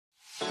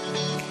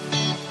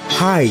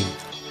Hi,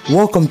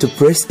 welcome to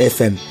Praise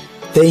FM.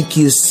 Thank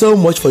you so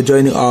much for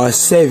joining our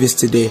service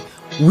today.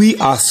 We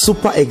are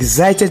super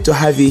excited to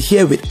have you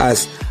here with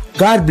us.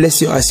 God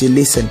bless you as you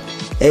listen.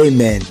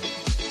 Amen.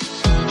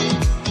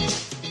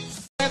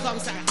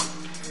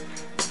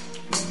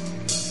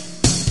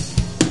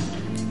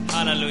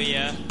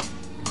 Hallelujah.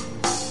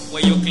 Were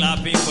you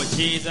clapping for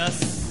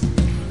Jesus?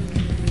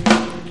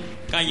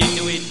 Can you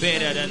do it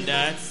better than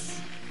that?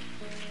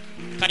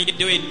 Can you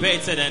do it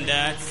better than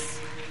that?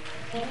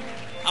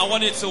 I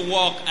want you to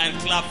walk and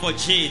clap for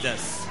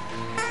Jesus.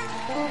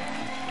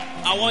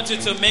 I want you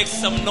to make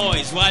some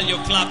noise while you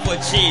clap for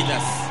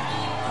Jesus.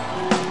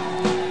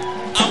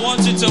 I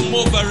want you to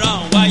move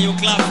around while you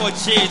clap for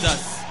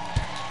Jesus.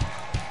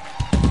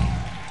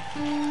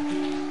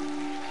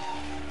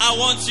 I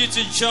want you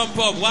to jump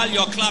up while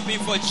you're clapping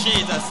for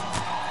Jesus.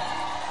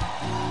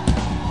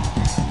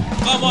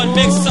 Come on,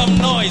 make some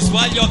noise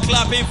while you're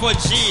clapping for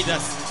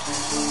Jesus.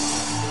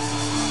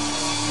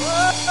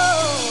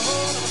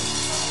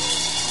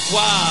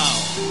 Wow.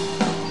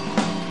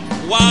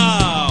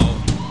 Wow.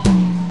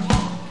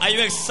 Are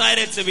you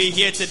excited to be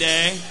here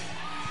today?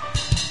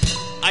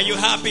 Are you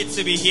happy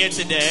to be here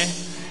today?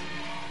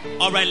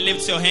 All right,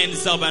 lift your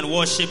hands up and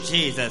worship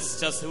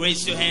Jesus. Just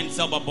raise your hands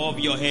up above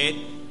your head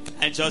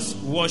and just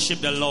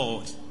worship the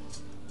Lord.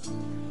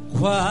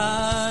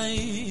 Why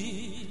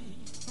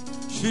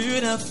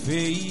should I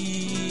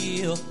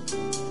feel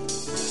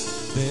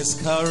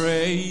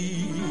discouraged?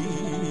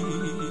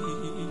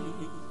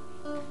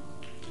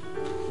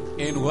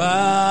 And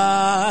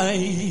why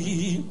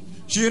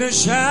should a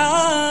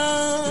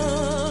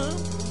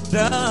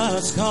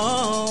doubts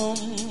come?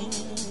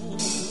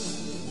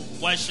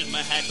 Why should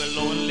my heart be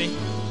lonely?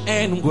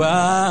 And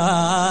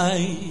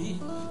why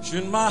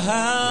should my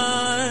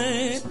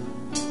heart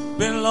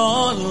be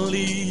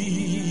lonely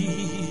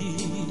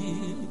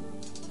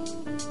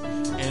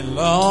and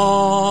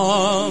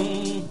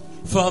long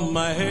for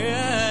my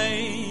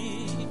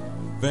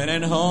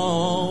heaven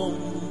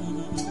home?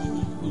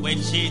 When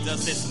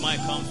Jesus is my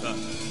comfort.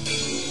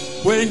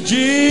 When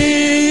Jesus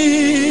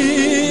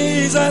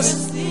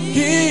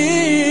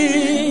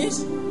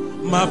is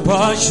my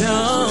portion.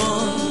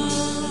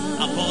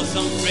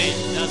 Apostle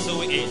friend, that's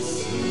who it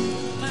is.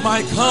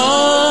 My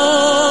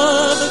constant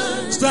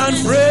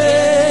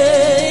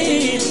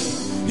friend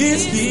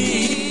is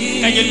He.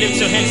 Can you lift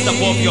your hands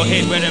above your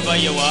head wherever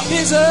you are?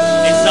 His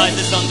eyes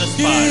is on the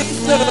spot.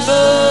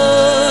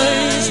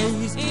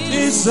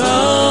 His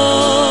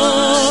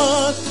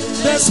on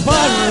the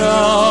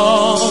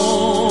spiral.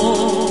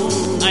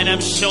 And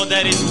I'm sure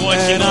that He's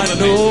watching over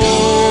me.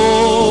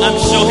 I'm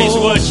sure He's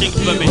watching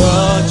over me.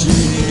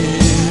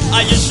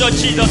 Are you sure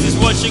Jesus is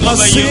watching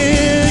over you?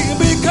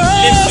 Lift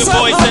your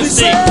voice and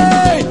sing.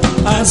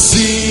 I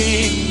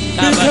sing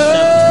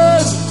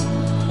because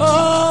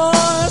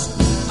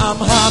I'm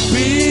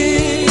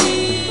happy.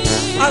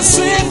 I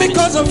sing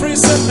because I'm free.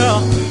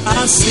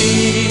 I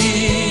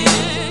sing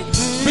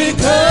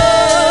because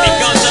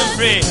I'm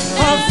free.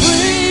 I'm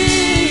free.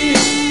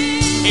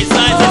 His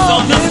eyes is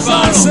on the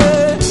sparrow.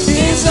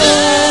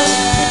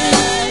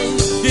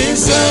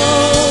 His on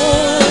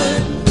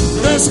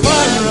the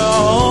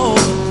spiral.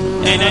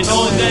 And I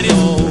know that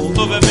it's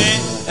over me.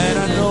 And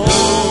I know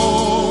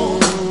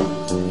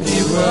He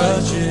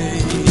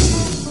watching.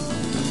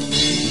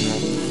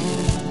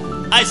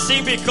 I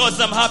sing because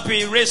I'm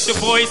happy. Raise your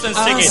voice and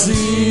sing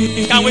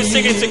it. Can we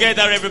sing it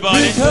together,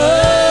 everybody?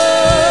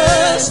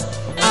 Because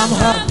I'm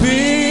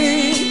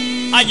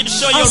happy. Are you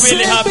sure you're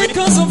really happy?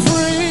 Because I'm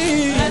free.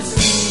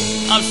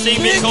 I'm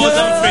singing because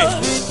I'm free.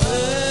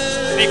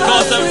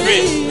 Because I'm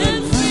free.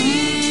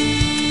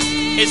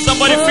 Is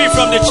somebody free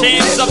from the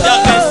chains of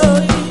darkness?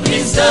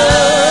 He's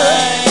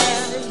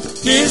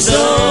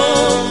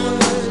on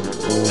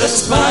the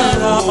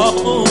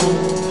spiral.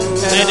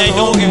 And I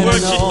know He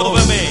watches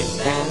over me.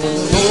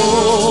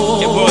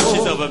 He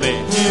watches over me.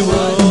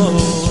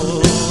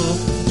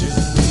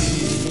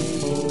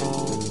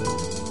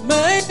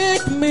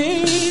 Make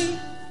me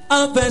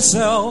a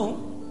vessel.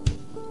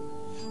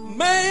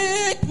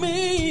 Make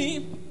me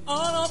an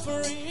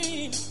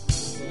offering.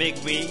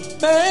 Make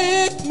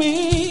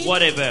me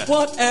whatever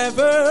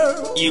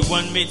you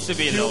want me to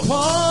be, Lord.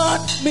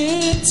 Want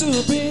me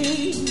to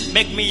be.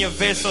 Make me a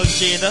vessel,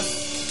 Jesus.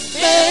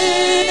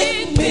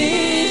 Make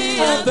me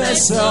a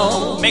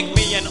vessel. Make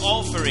me an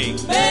offering.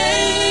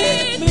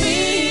 Make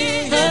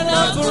me an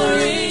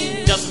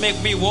offering. Just make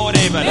me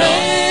whatever, Lord.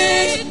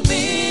 Make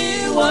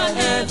me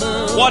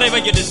whatever. Whatever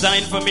you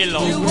designed for me,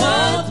 Lord. You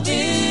want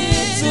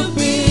me to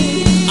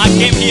be. I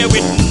came here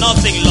with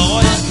nothing,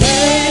 Lord. I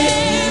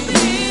came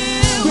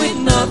here with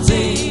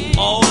nothing.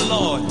 Oh,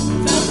 Lord.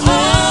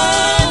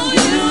 All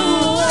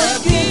you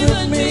have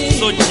given me.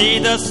 So,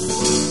 Jesus,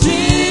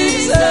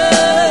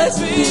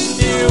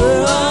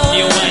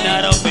 you went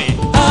out of me.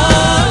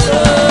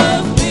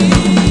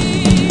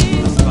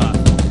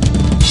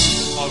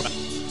 Alright.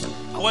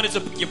 I wanted to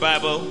pick your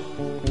Bible.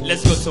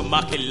 Let's go to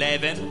Mark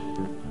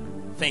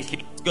 11. Thank you.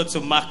 Let's go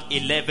to Mark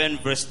 11,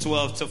 verse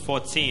 12 to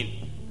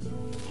 14.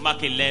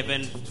 Mark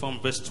 11 from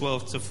verse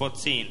 12 to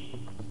 14.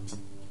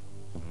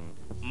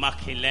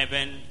 Mark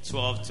 11,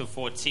 12 to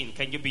 14.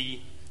 Can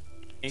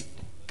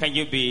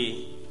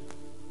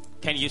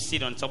you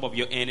sit on top of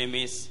your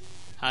enemies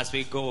as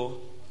we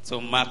go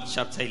to Mark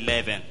chapter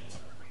 11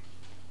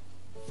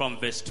 from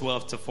verse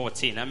 12 to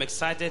 14? I'm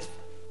excited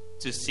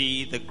to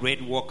see the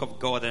great work of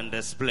God in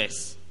this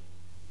place.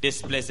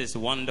 This place is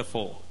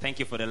wonderful. Thank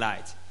you for the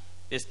light.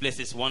 This place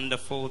is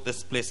wonderful.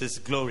 This place is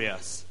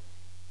glorious.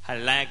 I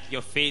like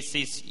your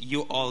faces.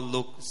 You all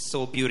look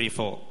so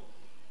beautiful.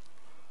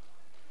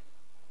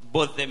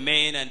 Both the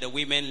men and the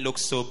women look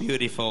so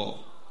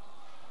beautiful.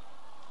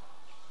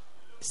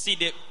 See,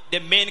 the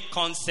main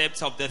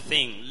concept of the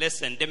thing.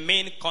 Listen, the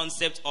main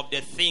concept of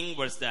the thing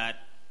was that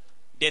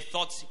they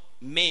thought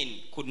men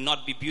could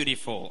not be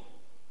beautiful.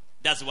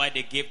 That's why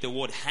they gave the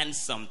word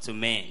handsome to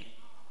men.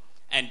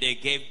 And they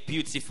gave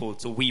beautiful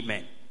to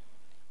women.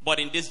 But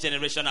in this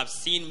generation, I've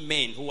seen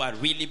men who are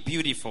really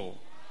beautiful.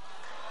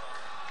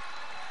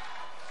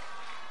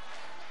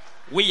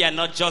 We are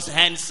not just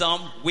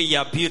handsome, we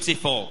are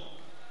beautiful.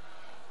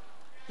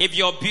 If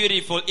you're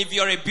beautiful, if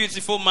you're a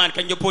beautiful man,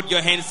 can you put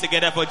your hands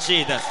together for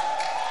Jesus?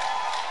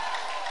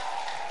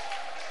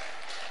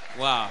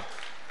 Wow.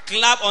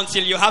 Clap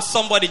until you have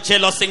somebody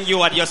jealousing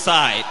you at your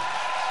side.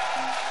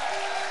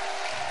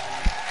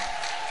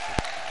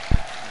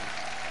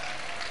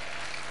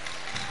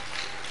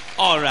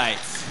 All right.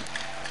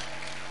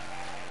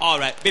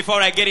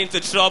 Before I get into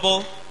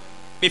trouble,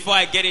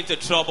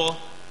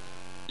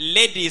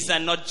 ladies are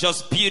not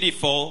just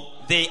beautiful,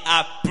 they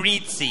are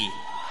pretty.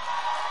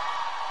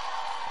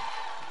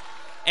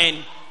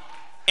 And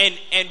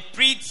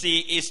pretty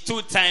is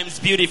 2 times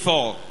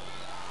beautiful.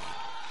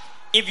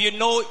 If you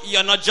know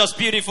you're not just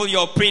beautiful,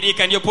 you're pretty,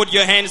 can you put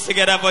your hands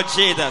together for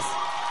Jesus?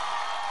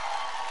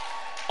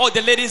 Oh,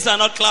 the ladies are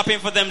not clapping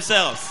for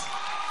themselves.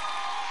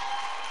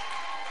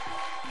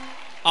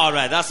 All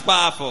right, that's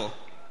powerful.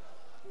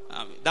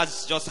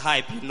 That's just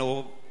hype, you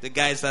know. The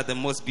guys are the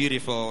most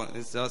beautiful.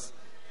 It's just,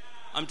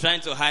 I'm trying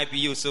to hype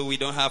you so we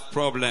don't have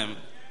problem.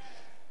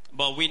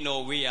 But we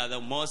know we are the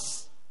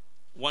most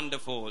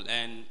wonderful,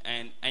 and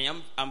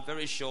I'm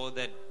very sure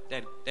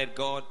that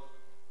God,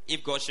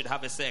 if God should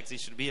have a sex, he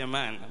should be a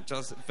man. I'm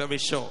just very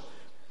sure.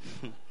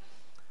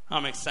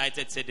 I'm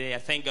excited today. I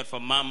thank God for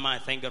Mama. I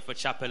thank God for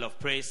Chapel of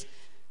Praise.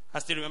 I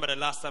still remember the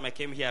last time I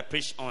came here, I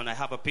preached on. I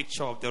have a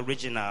picture of the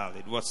original.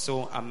 It was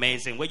so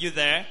amazing. Were you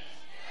there?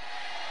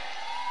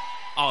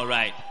 All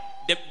right.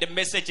 The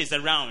message is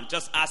around.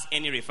 Just ask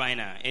any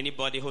refiner.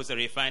 Anybody who's a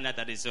refiner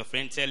that is your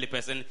friend, tell the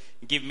person,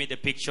 give me the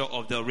picture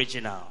of the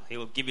original. He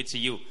will give it to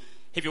you.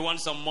 If you want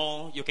some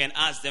more, you can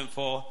ask them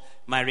for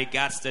my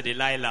regards to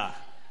Delilah.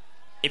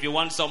 If you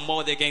want some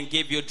more, they can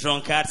give you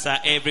drunkards are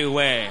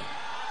everywhere.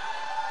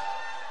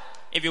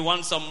 If you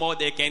want some more,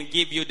 they can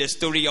give you the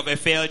story of a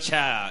failed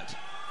child.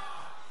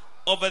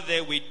 Over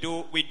there, we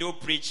do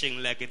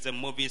preaching like it's a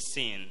movie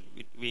scene.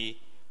 We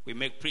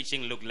make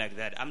preaching look like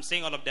that. I'm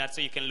saying all of that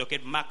so you can look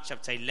at Mark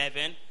chapter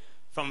 11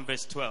 from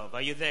verse 12.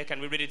 Are you there?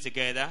 Can we read it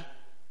together?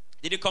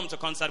 Did you come to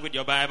concert with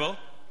your Bible?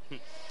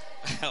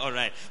 All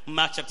right.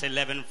 Mark chapter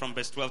 11 from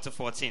verse 12 to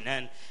 14.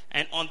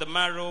 And on the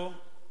morrow,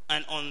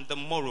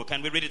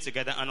 can we read it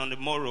together? And on the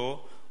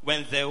morrow,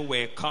 when they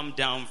were come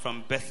down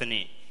from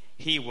Bethany,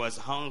 he was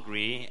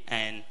hungry,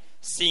 and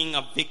seeing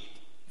a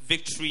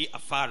victory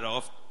afar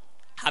off,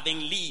 having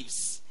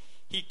leaves,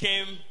 he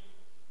came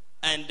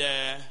and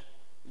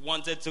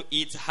wanted to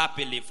eat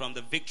happily from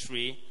the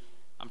victory.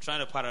 I'm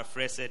trying to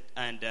paraphrase it.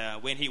 And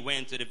when he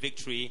went to the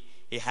victory,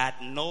 he had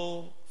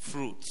no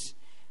fruit.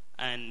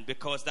 And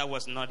because that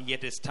was not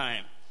yet his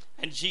time.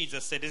 And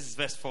Jesus said, this is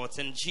verse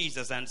 14,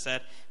 Jesus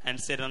answered and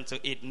said unto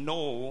it,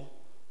 no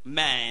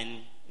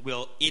man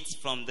will eat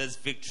from this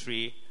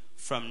victory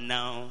from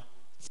now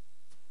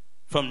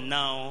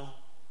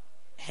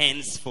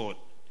henceforth.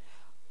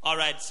 All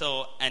right,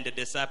 so, and the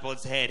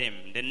disciples heard him.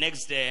 The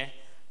next day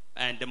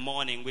and the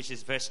morning, which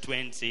is verse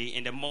 20,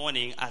 in the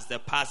morning as they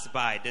passed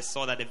by, they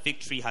saw that the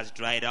victory has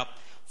dried up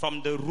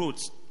from the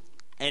roots.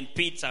 And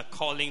Peter,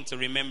 calling to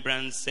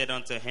remembrance, said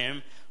unto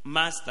him,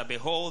 Master,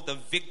 behold, the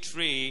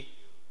victory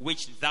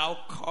which thou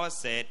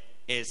causest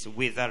is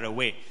withered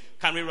away.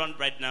 Can we run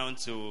right now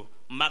to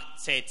Mark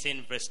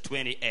 13, verse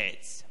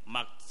 28?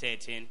 Mark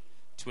 13,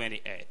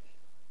 28.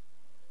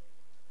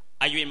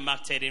 Are you in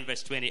Mark 13,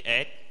 verse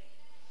 28?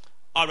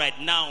 All right,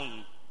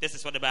 now, this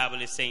is what the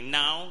Bible is saying.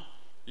 Now,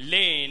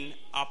 laying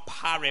a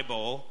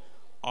parable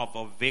of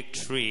a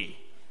victory.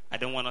 I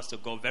don't want us to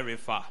go very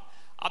far.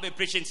 I'll be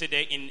preaching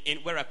today in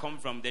where I come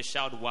from. They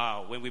shout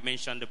wow when we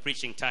mention the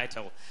preaching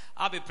title.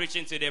 I'll be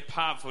preaching today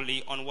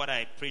powerfully on what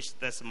I preached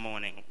this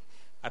morning.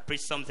 I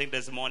preached something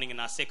this morning in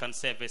our second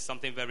service,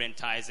 something very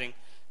enticing.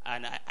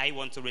 And I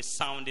want to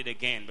resound it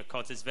again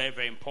because it's very,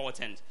 very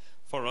important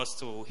for us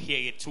to hear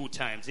it 2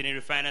 times. In a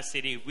refiner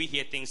city, if we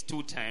hear things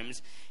 2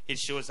 times, it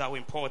shows how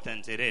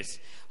important it is.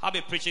 I'll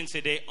be preaching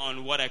today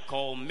on what I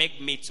call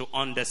make me to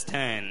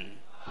understand.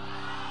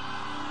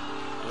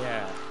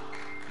 Yeah.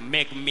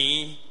 Make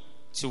me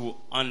to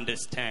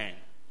understand.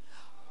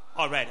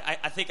 All right,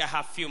 I think I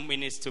have a few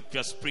minutes to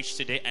just preach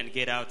today and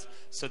get out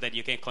so that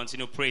you can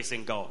continue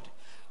praising God.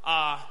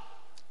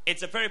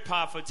 It's a very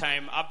powerful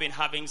time. I've been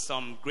having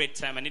some great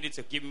time. I needed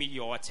to give me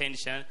your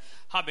attention.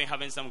 I've been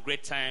having some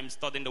great time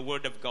studying the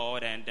Word of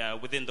God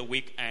and within the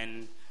week,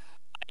 and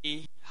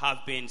I have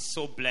been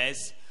so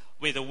blessed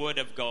with the Word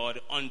of God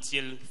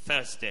until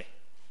Thursday.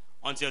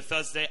 Until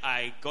Thursday,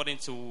 I got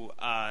into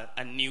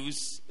a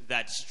news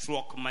that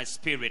struck my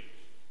spirit.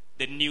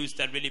 The news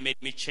that really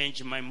made me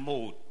change my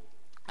mood.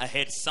 I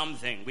heard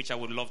something which I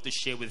would love to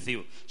share with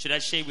you. Should I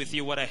share with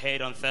you what I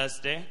heard on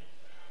Thursday?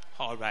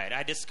 All right.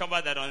 I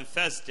discovered that on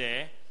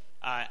Thursday,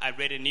 I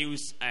read the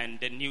news, and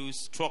the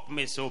news struck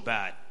me so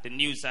bad. The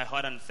news I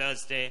heard on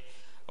Thursday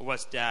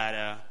was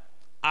that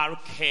R.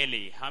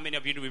 Kelly. How many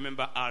of you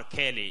remember R.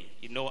 Kelly?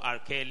 You know R.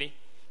 Kelly?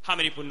 How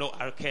many people know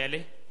R.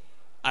 Kelly?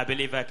 I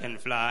Believe I Can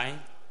Fly.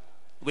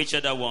 Which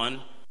other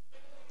one?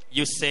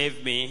 You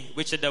Save Me.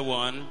 Which other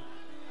one?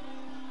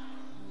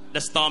 The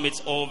Storm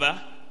Is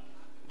Over.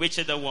 Which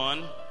other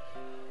one?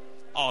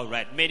 All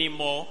right, many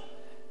more.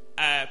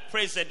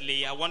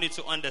 Presently, I want you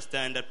to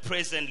understand that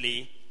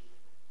presently,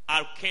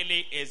 R.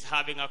 Kelly is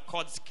having a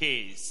court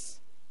case.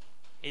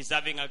 He's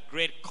having a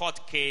great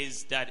court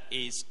case that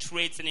is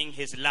threatening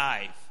his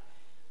life.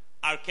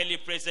 R. Kelly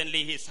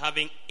presently is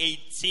having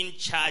 18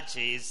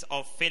 charges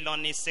of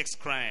felony sex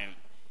crime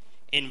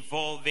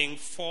involving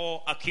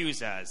 4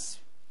 accusers.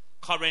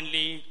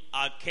 Currently,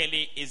 R.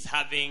 Kelly is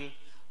having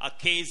a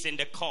case in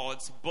the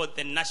courts, both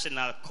the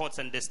national courts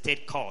and the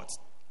state courts.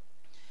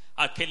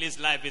 R. Kelly's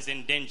life is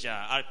in danger.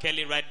 R.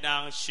 Kelly right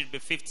now should be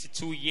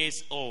 52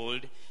 years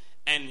old,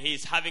 and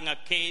he's having a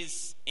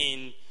case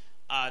in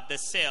the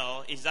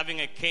cell. He's having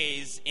a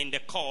case in the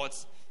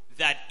courts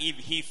that if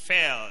he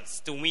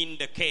fails to win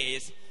the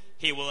case,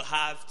 he will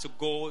have to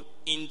go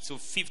into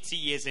 50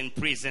 years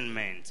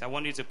imprisonment. I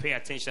want you to pay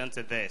attention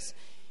to this.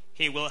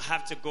 He will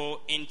have to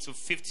go into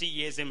 50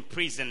 years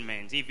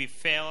imprisonment if he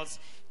fails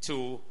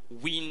to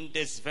win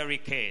this very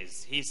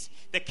case.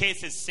 The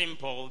case is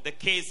simple. The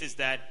case is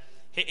that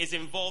he is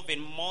involved in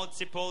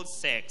multiple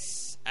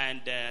sex and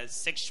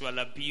sexual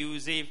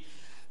abusive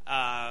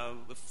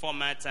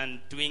format and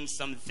doing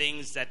some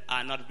things that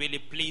are not really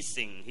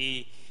pleasing.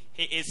 He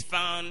is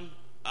found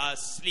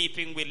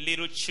sleeping with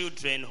little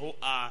children who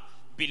are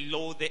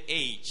below the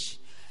age.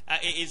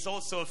 He is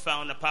also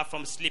found, apart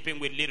from sleeping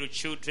with little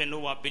children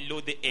who are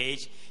below the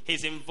age,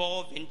 he's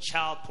involved in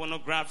child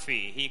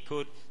pornography. He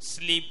could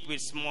sleep with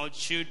small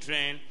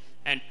children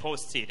and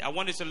post it. I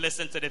want you to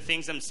listen to the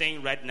things I'm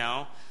saying right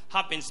now.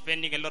 I've been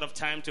spending a lot of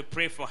time to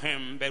pray for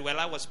him, but while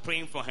I was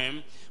praying for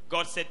him,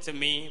 God said to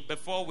me,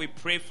 before we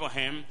pray for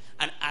him,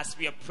 and as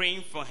we are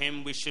praying for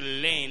him, we should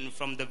learn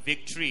from the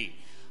victory.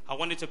 I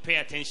want you to pay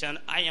attention.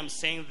 I am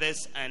saying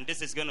this, and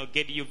this is going to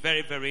get you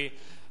very, very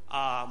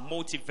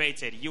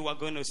motivated. You are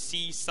going to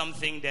see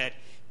something that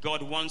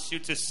God wants you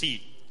to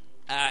see.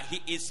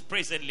 He is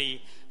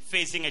presently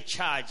facing a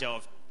charge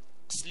of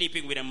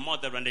sleeping with a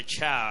mother and a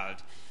child.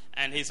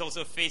 And he's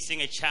also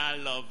facing a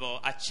charge of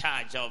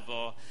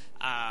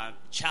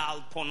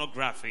child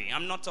pornography.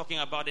 I'm not talking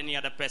about any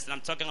other person.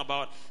 I'm talking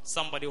about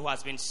somebody who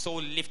has been so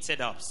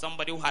lifted up.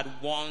 Somebody who had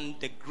won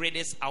the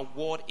greatest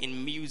award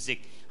in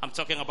music. I'm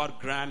talking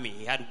about Grammy.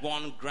 He had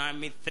won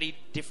Grammy 3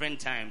 different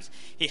times.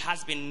 He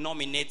has been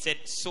nominated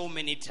so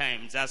many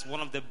times as one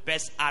of the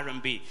best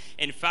R&B.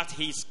 In fact,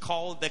 he's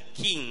called the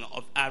king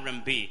of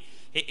R&B.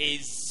 He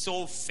is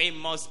so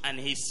famous and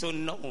he's so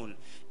known.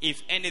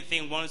 If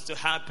anything wants to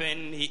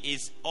happen, he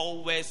is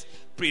always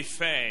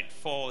preferred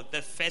for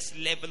the first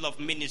level of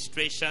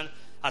ministration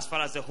as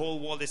far as the whole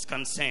world is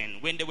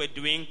concerned. When they were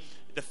doing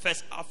the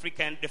first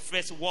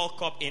World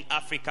Cup in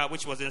Africa,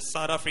 which was in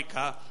South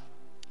Africa,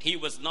 he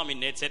was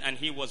nominated and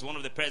he was one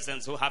of the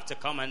presidents who have to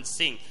come and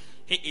sing.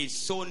 He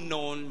is so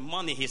known.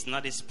 Money is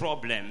not his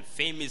problem.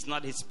 Fame is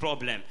not his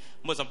problem.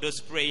 Most of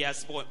those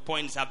prayers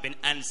points have been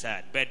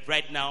answered. But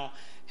right now,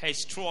 he's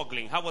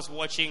struggling. I was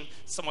watching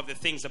some of the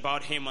things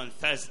about him on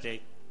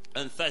Thursday,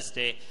 and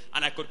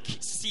I could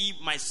see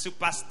my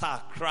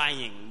superstar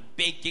crying,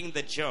 begging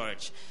the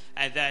judge,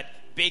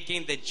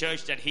 begging the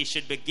judge that he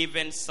should be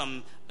given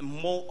some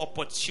more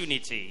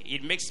opportunity.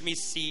 It makes me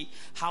see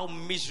how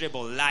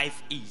miserable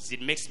life is.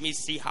 It makes me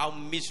see how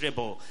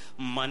miserable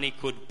money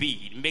could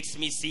be. It makes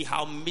me see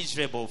how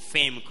miserable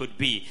fame could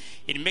be.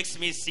 It makes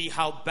me see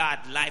how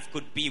bad life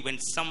could be when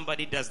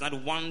somebody does not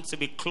want to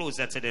be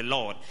closer to the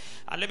Lord.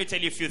 Let me tell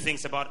you a few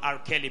things about R.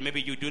 Kelly.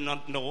 Maybe you do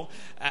not know.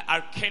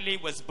 R. Kelly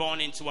was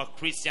born into a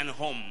Christian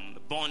home,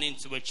 born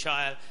into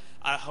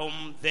a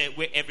home there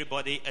where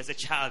everybody is a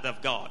child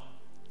of God.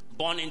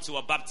 Born into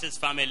a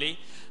Baptist family.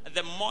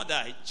 The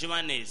mother,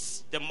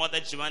 Joannis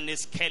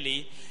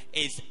Kelly,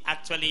 is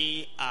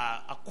actually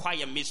a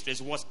choir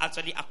mistress, was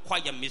actually a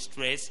choir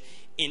mistress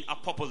in a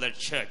popular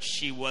church.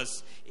 She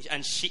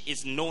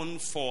is known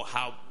for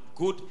her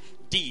good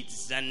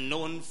deeds and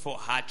known for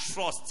her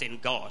trust in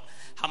God.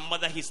 Her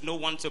mother is no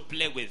one to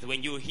play with.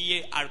 When you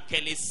hear R.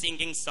 Kelly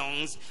singing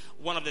songs,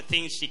 one of the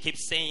things he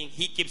keeps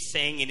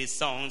saying in his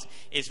songs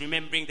is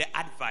remembering the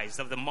advice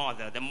of the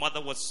mother. The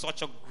mother was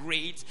such a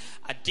great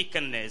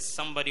deaconess,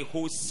 somebody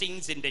who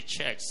sings in the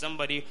church,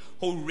 somebody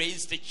who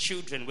raised the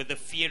children with the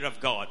fear of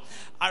God.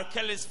 R.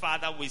 Kelly's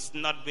father was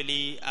not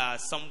really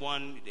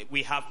someone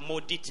we have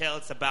more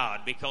details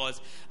about,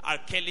 because R.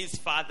 Kelly's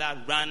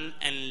father ran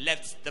and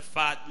left the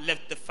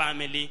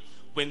family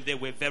when they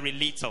were very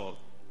little.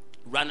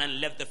 Ran and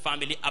left the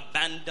family,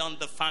 abandoned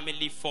the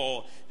family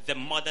for the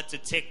mother to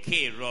take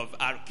care of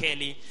R.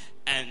 Kelly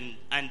and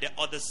the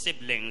other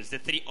siblings, the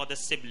 3 other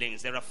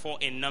siblings. There are 4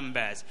 in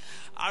numbers.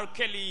 R.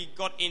 Kelly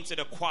got into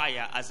the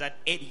choir as at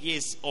 8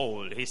 years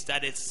old. He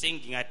started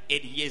singing at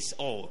 8 years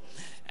old.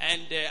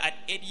 And at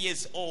 8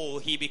 years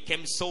old, he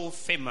became so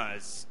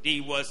famous. He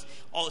was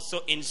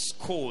also in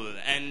school,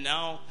 and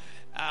now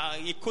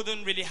he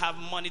couldn't really have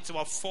money to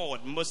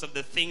afford most of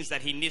the things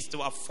that he needs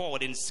to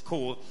afford in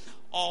school.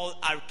 All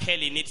R.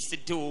 Kelly needs to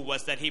do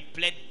was that he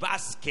played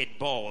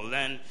basketball,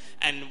 and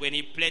when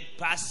he played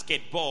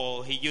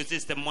basketball, he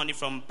uses the money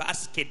from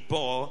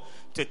basketball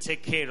to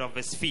take care of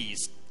his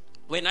fees.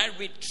 When I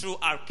read through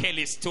R.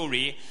 Kelly's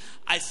story,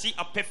 I see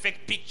a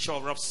perfect picture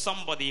of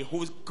somebody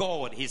whose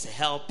God is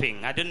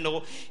helping. I don't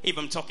know if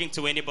I'm talking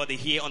to anybody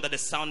here under the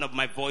sound of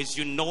my voice.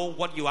 You know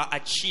what you are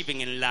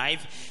achieving in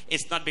life.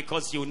 It's not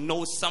because you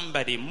know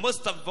somebody.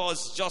 Most of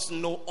us just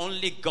know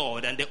only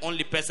God, and the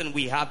only person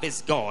we have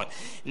is God.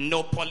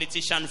 No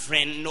politician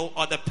friend, no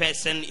other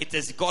person. It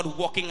is God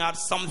working out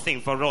something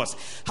for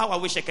us. How I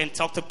wish I can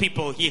talk to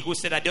people here who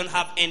said, I don't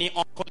have any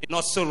uncle in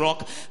Oso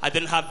Rock. I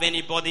don't have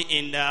anybody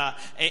in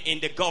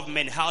the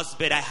government house,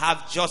 but I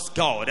have just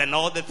God. And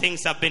all the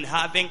things I've been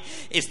having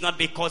is not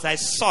because I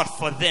sought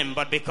for them,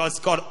 but because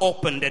God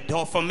opened the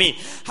door for me.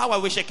 How I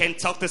wish I can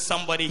talk to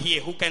somebody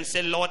here who can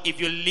say, Lord, if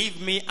you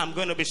leave me, I'm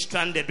going to be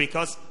stranded,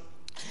 because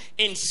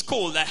in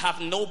school I have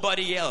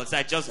nobody else.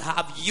 I just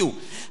have you.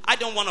 I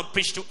don't want to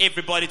preach to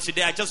everybody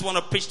today. I just want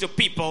to preach to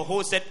people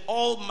who said,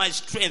 all my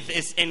strength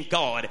is in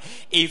God.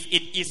 If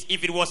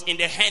it was in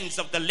the hands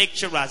of the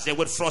lecturers, they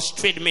would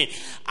frustrate me.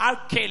 R.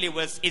 Kelly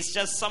is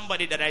just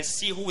somebody that I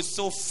see who is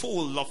so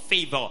full of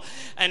favor.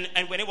 And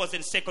when he was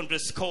in secondary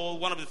school,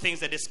 one of the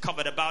things I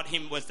discovered about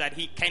him was that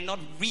he cannot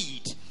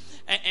read.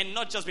 And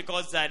not just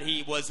because that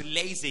he was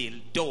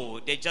lazy, though.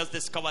 They just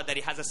discovered that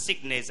he has a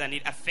sickness and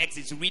it affects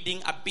his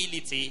reading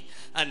ability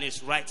and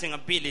his writing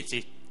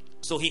ability.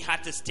 So he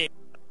had to stay out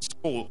of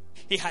school.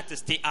 He had to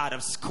stay out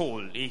of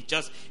school. He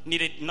just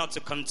needed not to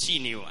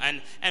continue.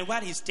 And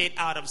while he stayed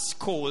out of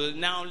school,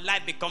 now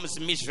life becomes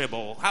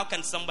miserable. How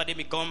can somebody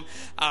become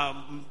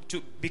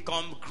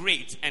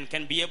great and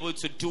can be able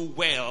to do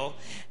well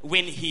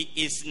when he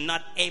is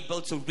not able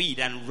to read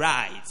and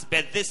write?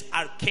 But this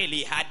R.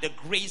 Kelly had the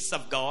grace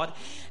of God,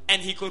 and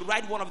he could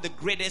write one of the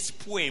greatest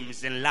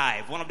poems in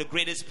life. One of the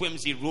greatest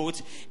poems he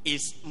wrote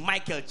is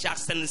Michael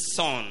Jackson's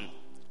song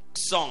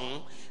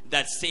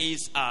that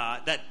says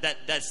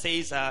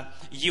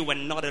you are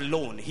not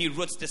alone. He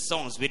wrote the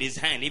songs with his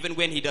hand, even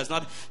when he does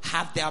not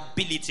have the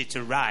ability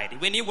to write.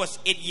 When he was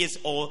 8 years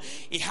old,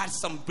 he had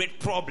some great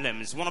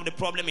problems. One of the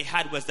problems he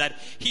had was that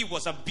he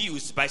was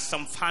abused by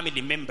some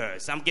family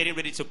members. I'm getting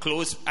ready to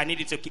close. I need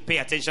you to pay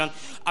attention.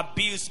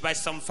 Abused by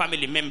some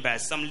family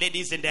members. Some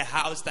ladies in the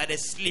house started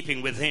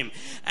sleeping with him.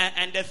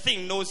 And the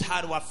thing knows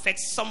how to affect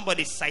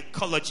somebody's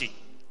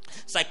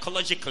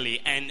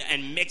psychologically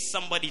and make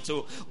somebody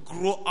to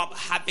grow up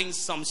having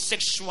some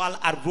sexual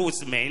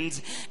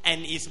arousement,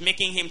 and is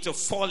making him to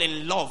fall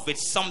in love with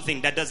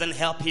something that doesn't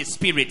help his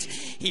spirit.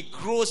 He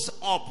grows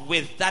up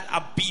with that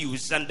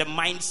abuse and the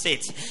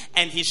mindset,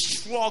 and he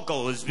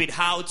struggles with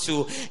how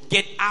to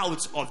get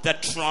out of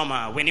that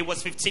trauma. When he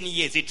was 15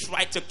 years, he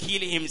tried to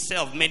kill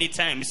himself many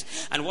times,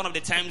 and one of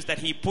the times that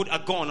he put a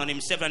gun on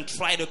himself and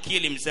tried to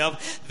kill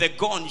himself, the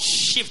gun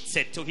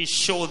shifted to his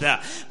shoulder.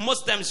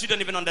 Most times you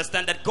don't even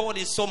understand that God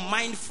is so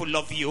mindful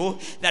of you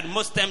that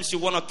most times you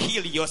want to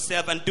kill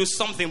yourself and do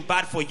something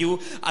bad for you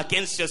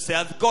against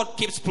yourself. God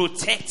keeps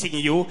protecting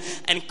you,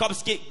 and God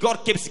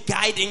keeps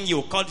guiding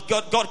you.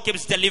 God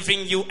keeps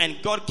delivering you,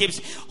 and God keeps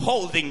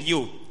holding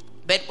you.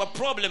 But the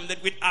problem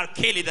that with R.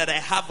 Kelly that I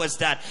have was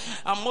that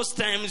most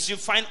times you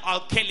find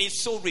R. Kelly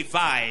so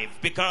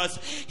revived because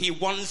he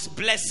wants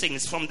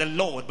blessings from the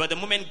Lord. But the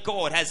moment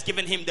God has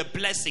given him the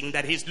blessing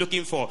that he's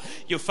looking for,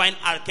 you find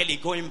R. Kelly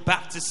going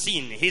back to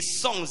sin. His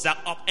songs are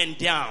up and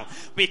down.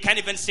 We can't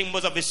even sing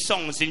most of his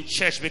songs in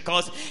church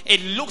because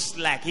it looks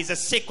like he's a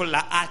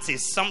secular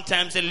artist.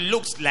 Sometimes it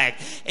looks like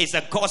he's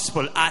a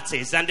gospel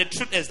artist. And the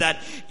truth is that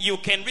you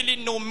can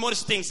really know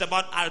most things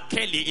about R.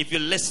 Kelly if you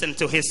listen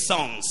to his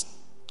songs.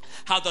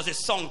 How does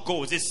his song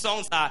go? His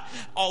songs are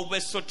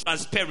always so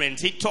transparent.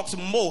 He talks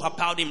more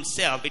about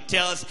himself. He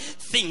tells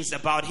things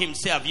about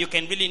himself. You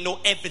can really know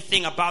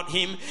everything about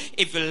him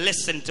if you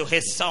listen to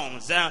his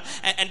songs.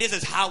 And this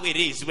is how it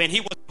is. When he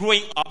was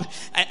growing up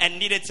and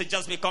needed to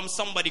just become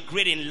somebody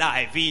great in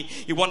life,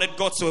 he wanted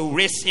God to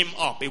raise him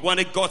up. He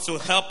wanted God to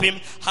help him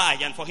high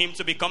and for him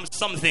to become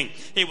something.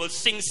 He will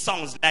sing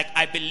songs like,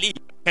 I believe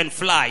I can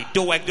fly,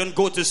 though I don't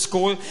go to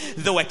school,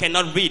 though I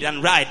cannot read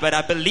and write, but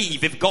I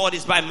believe if God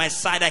is by my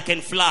side, I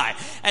can fly.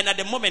 And at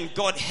the moment,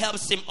 God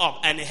helps him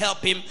up and help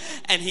him,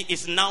 and he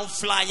is now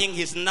flying.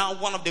 He's now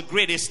one of the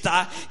greatest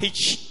stars.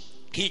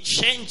 He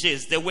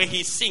changes the way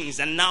he sings,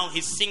 and now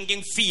he's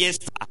singing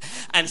Fiesta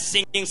and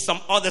singing some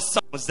other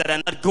songs that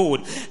are not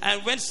good.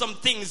 And when some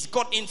things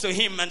got into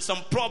him and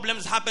some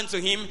problems happened to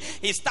him,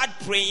 he started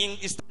praying,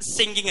 he started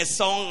singing a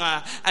song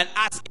and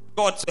asking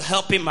God to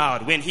help him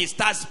out. When he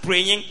starts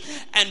praying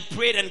and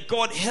prayed and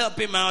God help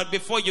him out,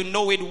 before you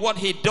know it, what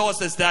he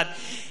does is that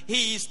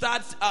he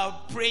starts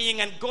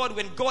praying, and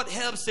when God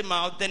helps him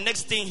out, the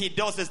next thing he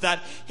does is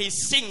that he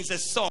sings a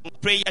song,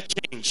 Prayer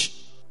Change.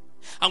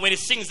 And when he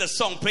sings a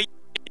song, Prayer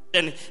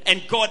Change,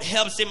 and God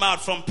helps him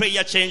out from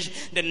Prayer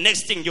Change, the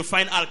next thing you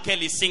find R.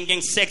 Kelly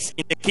singing Sex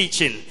in the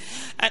Kitchen.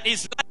 And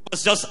his life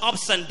was just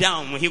ups and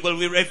downs. He will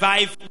be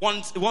revived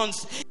once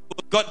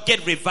God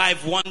get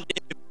revived one day.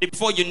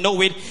 Before you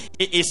know it,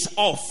 he is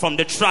off from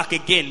the track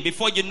again.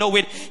 Before you know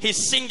it,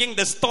 he's singing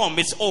The Storm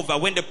is Over.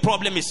 When the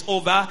problem is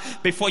over,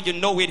 before you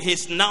know it,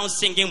 he's now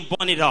singing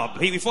Burn It Up.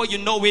 Before you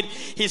know it,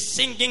 he's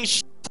singing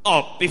Shut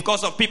Up,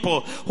 because of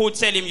people who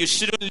tell him you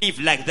shouldn't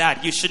live like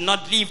that. You should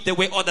not live the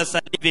way others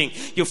are living.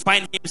 You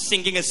find him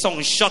singing a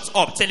song, Shut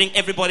Up, telling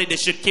everybody they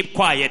should keep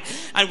quiet.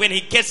 And when he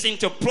gets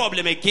into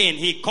problem again,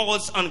 he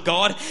calls on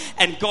God,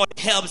 and God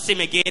helps him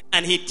again,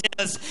 and he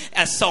tells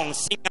a song,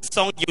 sing a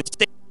song, You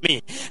Stay Me.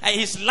 And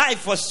his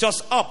life was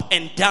just up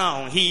and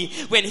down.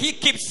 When he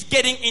keeps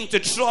getting into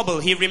trouble,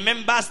 he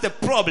remembers the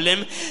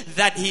problem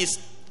that he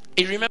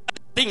remembers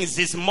things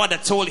his mother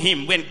told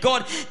him. When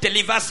God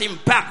delivers him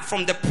back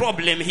from the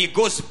problem, he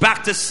goes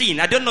back to sin.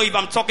 I don't know if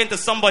I'm talking to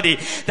somebody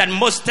that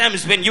most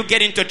times when you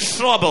get into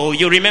trouble,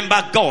 you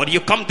remember God. You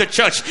come to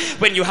church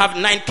when you have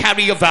 9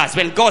 carryovers.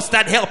 When God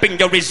starts helping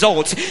your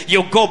results,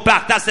 you go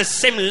back. That's the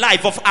same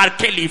life of R.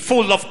 Kelly,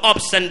 full of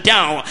ups and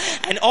downs.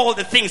 And all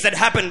the things that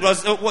happened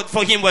was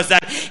for him was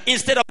that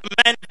instead of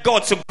man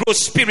God to grow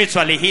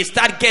spiritually, he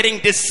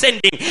started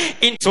descending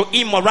into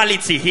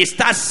immorality. He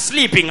starts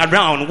sleeping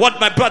around. What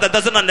my brother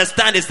doesn't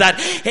understand is that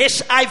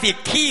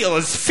HIV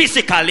kills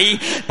physically,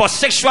 but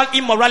sexual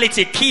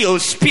immorality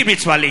kills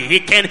spiritually. He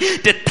can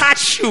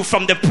detach you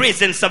from the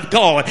presence of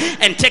God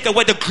and take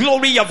away the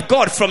glory of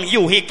God from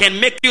you. He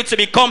can make you to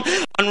become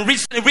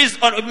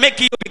make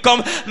you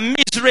become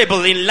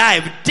miserable in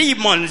life.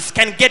 Demons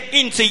can get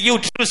into you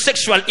through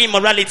sexual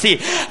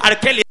immorality. R.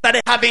 Kelly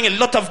started having a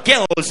lot of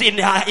girls in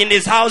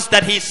his house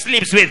that he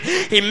sleeps with.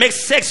 He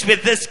makes sex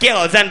with these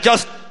girls and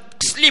just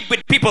sleep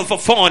with people for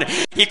fun.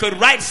 He could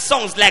write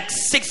songs like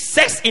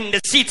Sex in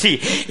the City.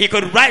 He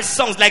could write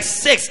songs like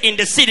Sex in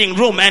the Sitting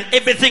Room, and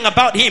everything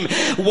about him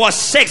was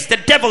sex. The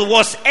devil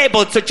was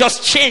able to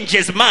just change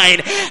his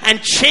mind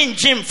and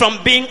change him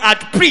from being a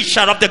preacher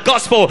of the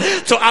gospel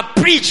to a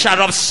preacher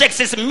of sex.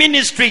 His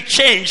ministry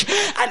changed,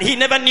 and he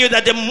never knew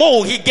that the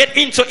more he get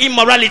into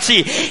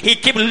immorality, he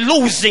keep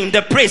losing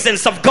the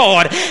presence of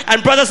God.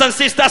 And brothers and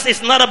sisters,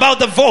 it's not about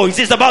the voice,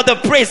 it's about the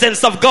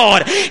presence of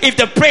God. If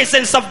the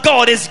presence of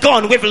God is gone,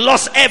 we've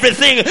lost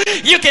everything.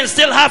 You can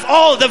still have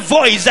all the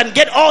voice and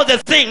get all the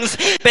things,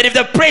 but if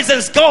the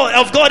presence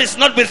of God is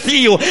not with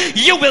you,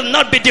 you will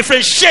not be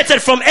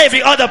differentiated from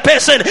every other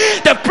person.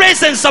 The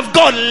presence of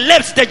God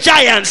left the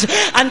giants,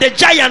 and the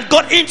giant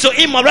got into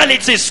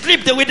immorality,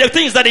 slept with the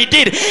things that he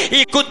did.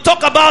 He could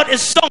talk about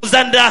his songs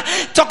and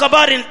talk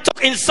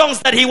in songs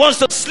that he wants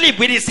to sleep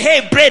with his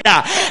hair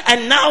braider,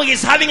 and now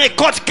he's having a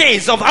court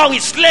case of how he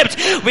slept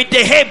with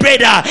the hair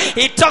braider.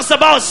 He talks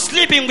about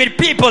sleeping with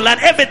people, and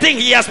everything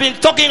he has been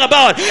talking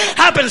about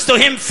happens to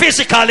him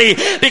physically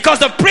because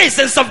the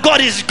presence of God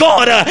is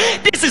God.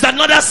 This is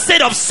another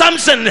set of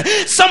Samson,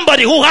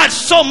 somebody who had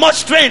so much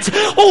strength,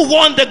 who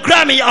won the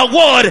Grammy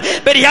Award,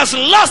 but he has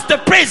lost the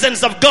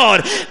presence of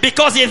God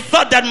because he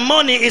thought that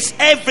money is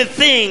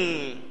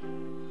everything.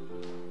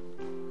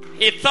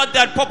 He thought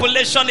that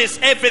population is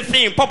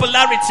everything.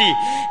 Popularity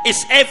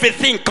is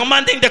everything.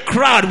 Commanding the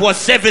crowd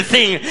was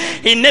everything.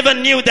 He never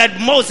knew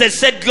that Moses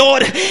said,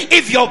 Lord,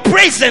 if your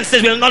presence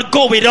will not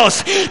go with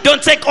us,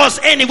 don't take us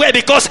anywhere,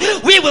 because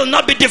we will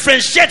not be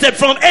differentiated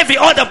from every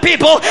other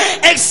people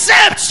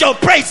except your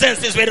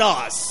presence is with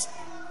us.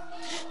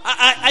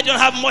 I don't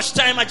have much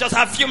time. I just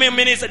have a few more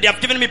minutes. They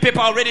have given me paper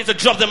already to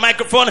drop the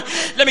microphone.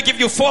 Let me give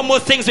you 4 more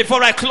things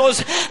before I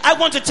close. I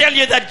want to tell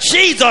you that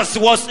Jesus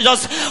was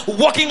just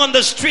walking on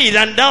the street,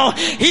 and now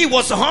he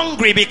was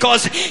hungry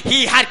because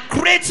he had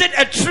created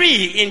a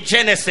tree in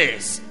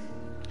Genesis.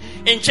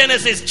 In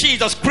Genesis,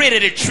 Jesus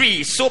created a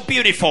tree so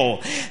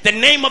beautiful. The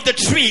name of the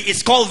tree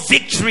is called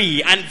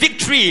victory, and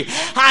victory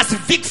has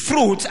fig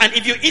fruit. And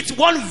if you eat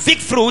one fig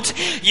fruit,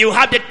 you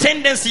have the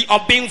tendency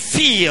of being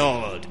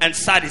filled and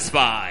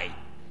satisfied.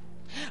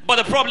 But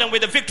the problem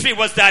with the victory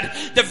was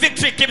that the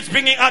victory keeps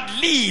bringing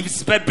out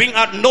leaves but bring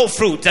out no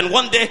fruit. And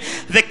one day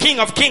the King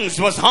of Kings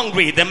was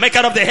hungry. The maker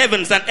of the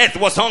heavens and earth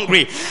was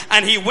hungry.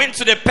 And he went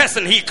to the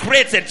person he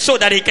created so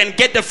that he can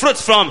get the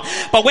fruits from.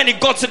 But when he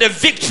got to the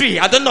victory,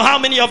 I don't know how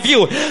many of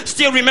you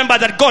still remember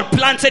that God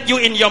planted you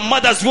in your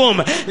mother's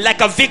womb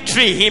like a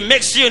victory. He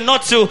makes you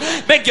not to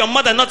make your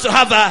mother not to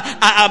have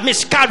a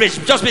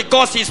miscarriage just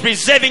because he's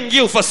preserving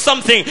you for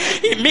something.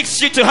 He makes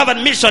you to have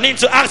admission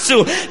into Acts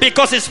 2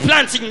 because he's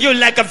planting you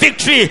like a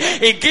victory.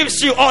 He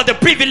gives you all the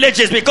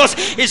privileges because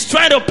he's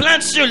trying to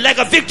plant you like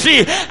a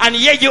victory. And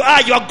here you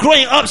are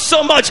growing up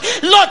so much.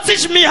 Lord,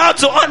 teach me how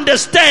to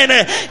understand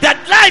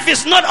that life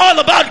is not all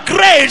about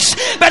grace,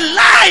 but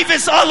life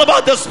is all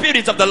about the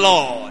Spirit of the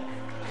Lord.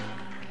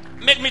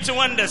 Make me to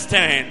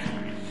understand.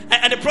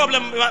 And the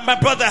problem my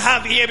brother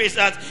have here is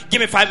that, give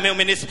me 5 more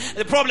minutes.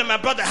 The problem my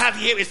brother have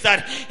here is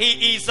that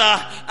he is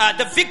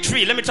the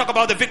victory. Let me talk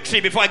about the victory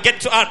before I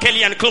get to R.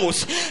 Kelly and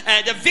close.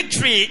 The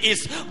victory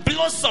is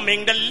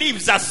blossoming. The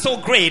leaves are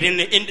so great in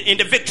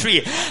the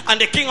victory.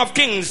 And the King of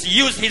Kings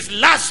used his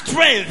last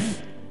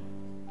strength.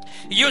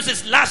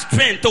 Uses last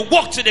strength to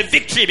walk to the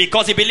victory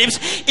because he believes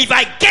if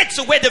I get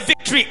to where the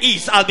victory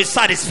is, I'll be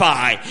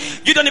satisfied.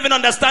 You don't even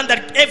understand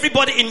that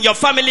everybody in your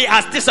family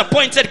has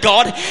disappointed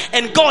God,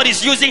 and God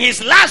is using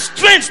his last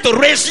strength to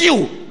raise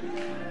you.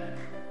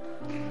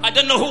 I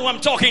don't know who I'm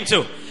talking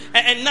to.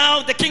 And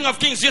now the King of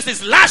Kings used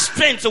his last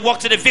strength to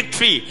walk to the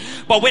victory.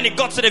 But when he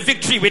got to the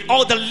victory, with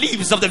all the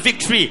leaves of the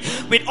victory,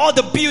 with all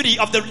the beauty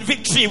of the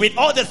victory, with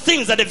all the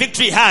things that the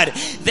victory had,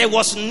 there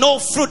was no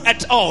fruit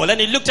at all. And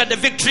he looked at the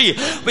victory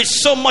with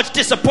so much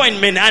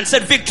disappointment and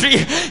said, victory,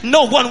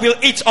 no one will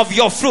eat of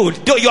your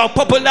fruit. Though you are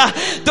popular,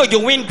 though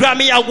you win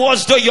Grammy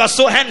Awards, though you are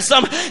so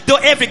handsome, though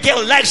every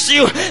girl likes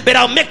you, but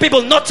I'll make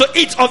people not to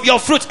eat of your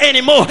fruit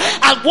anymore.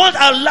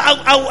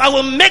 I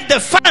will make the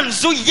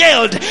fans who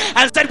yelled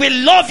and said, we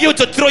love you,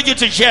 to throw you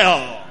to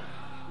jail.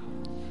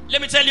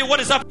 Let me tell you what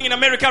is happening in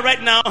America right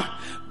now.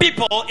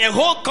 People, a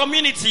whole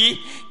community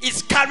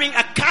is carrying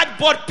a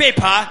cardboard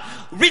paper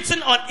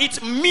written on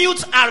it,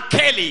 mute R.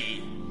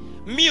 Kelly.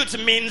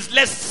 Mute means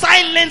let's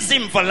silence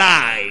him for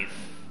life.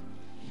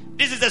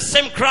 This is the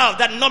same crowd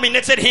that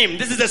nominated him.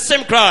 This is the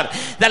same crowd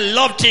that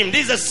loved him.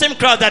 This is the same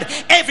crowd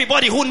that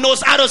everybody who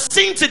knows how to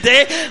sing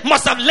today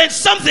must have learned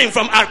something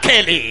from R.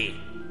 Kelly.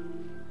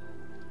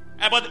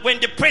 But when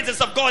the presence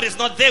of God is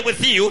not there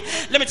with you,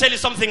 let me tell you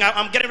something.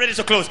 I'm getting ready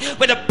to close.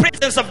 When the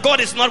presence of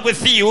God is not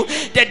with you,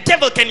 the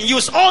devil can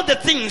use all the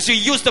things you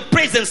use the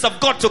presence of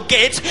God to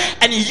get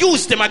and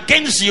use them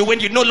against you when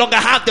you no longer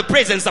have the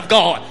presence of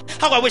God.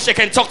 How I wish I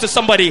can talk to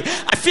somebody.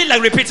 I feel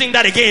like repeating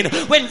that again.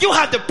 When you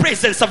have the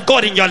presence of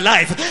God in your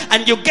life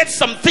and you get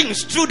some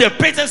things through the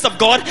presence of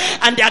God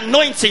and the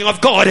anointing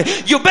of God,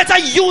 you better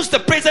use the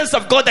presence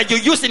of God that you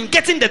use in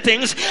getting the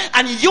things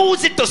and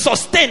use it to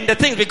sustain the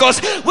things, because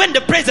when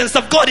the presence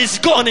of God is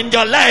gone in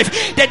your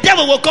life, the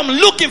devil will come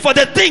looking for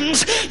the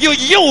things you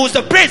use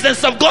the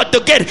presence of God to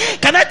get.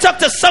 Can I talk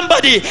to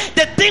somebody?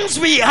 The things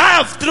we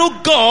have through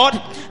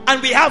God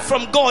and we have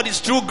from God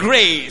is through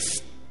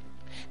grace.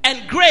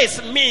 And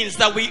grace means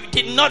that we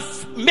did not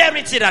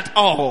merit it at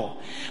all.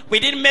 We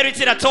didn't merit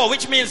it at all,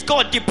 which means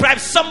God deprived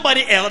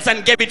somebody else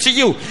and gave it to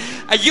you.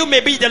 You may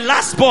be the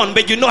lastborn,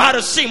 but you know how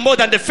to sing more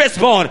than the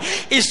firstborn.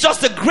 It's just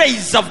the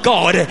grace of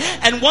God.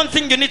 And one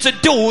thing you need to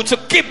do to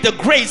keep the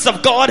grace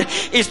of God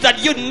is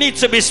that you need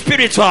to be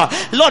spiritual.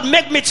 Lord,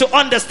 make me to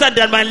understand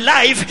that my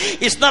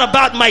life is not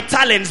about my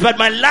talents, but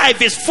my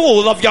life is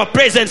full of your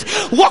presence.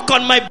 Work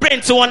on my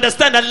brain to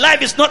understand that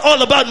life is not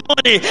all about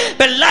money,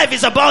 but life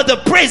is about the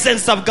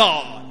presence of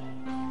God.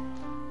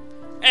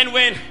 And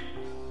when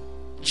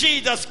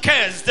Jesus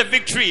cursed the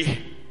victory,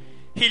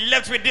 he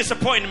left with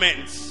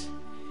disappointments.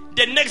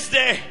 The next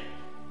day,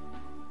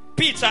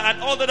 Peter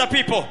and all the other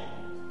people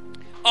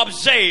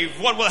observed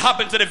what will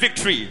happen to the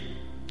victory.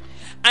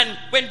 And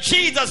when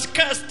Jesus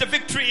cursed the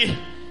victory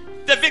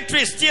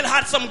still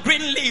had some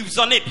green leaves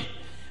on it.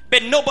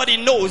 But nobody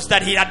knows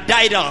that he had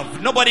died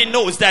of. Nobody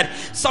knows that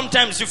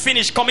sometimes you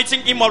finish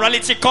committing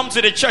immorality, come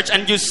to the church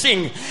and you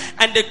sing,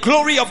 and the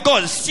glory of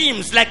God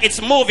seems like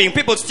it's moving.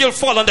 People still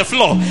fall on the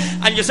floor.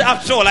 And you say,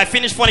 after all, I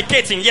finished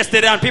fornicating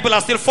yesterday and people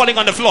are still falling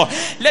on the floor.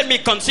 Let me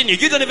continue.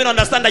 You don't even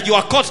understand that you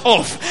are cut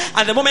off.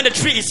 And the moment the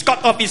tree is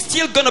cut off, it's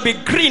still going to be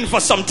green for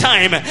some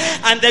time.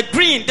 And the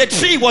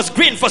tree was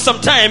green for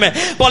some time.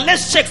 But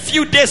let's check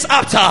few days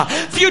after,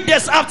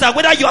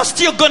 whether you are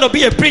still going to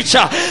be a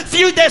preacher.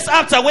 Few days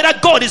after, whether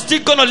God is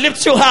still gonna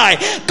lift you high.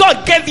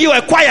 God gave you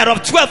a choir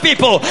of 12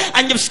 people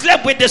and you've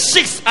slept with the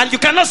 6, and you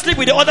cannot sleep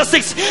with the other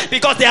 6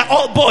 because they are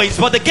all boys,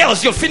 but the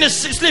girls, you finish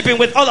sleeping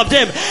with all of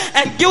them,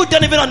 and you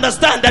don't even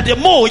understand that the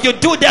more you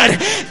do that,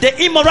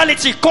 the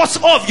immorality cuts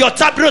off your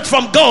taproot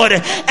from God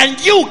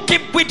and you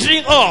keep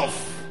withering off.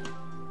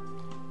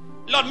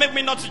 Lord, make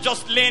me not to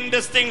just learn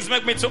these things,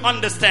 make me to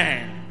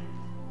understand.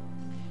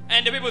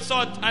 And the people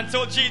thought and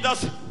told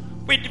Jesus,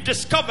 we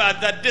discovered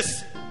that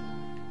this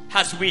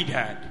has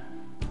withered.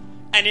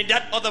 And in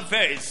that other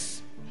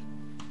verse,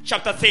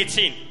 chapter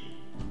 13,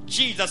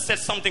 Jesus said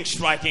something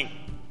striking.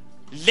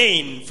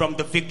 Learn from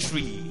the fig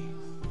tree.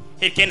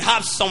 It can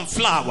have some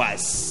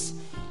flowers,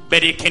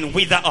 but it can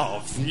wither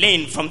off.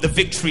 Learn from the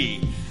fig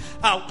tree.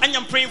 I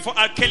am praying for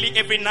R. Kelly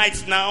every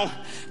night now,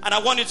 and I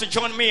want you to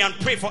join me and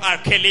pray for R.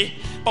 Kelly.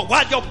 But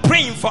while you're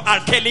praying for R.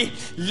 Kelly,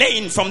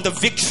 learn from the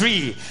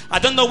victory. I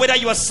don't know whether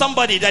you are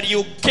somebody that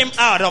you came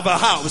out of a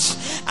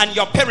house and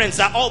your parents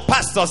are all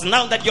pastors.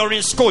 Now that you're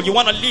in school, you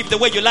want to live the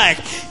way you like.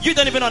 You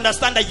don't even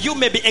understand that you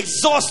may be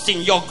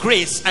exhausting your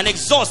grace and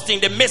exhausting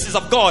the mercies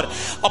of God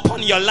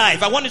upon your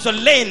life. I want you to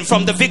learn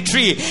from the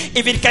victory.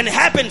 If it can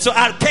happen to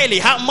R. Kelly,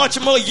 how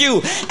much more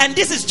you? And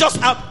this is just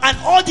an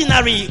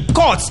ordinary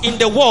court in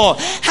the war.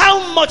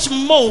 How much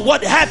more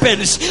what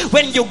happens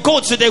when you go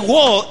to the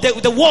war,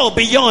 the war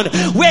beyond,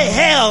 where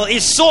hell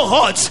is so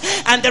hot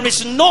and there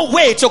is no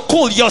way to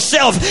cool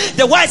yourself.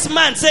 The wise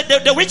man said,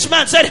 the rich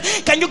man said,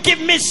 can you give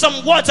me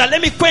some water?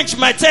 Let me quench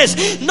my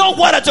thirst. No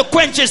water to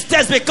quench his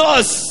thirst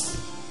because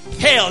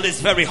hell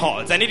is very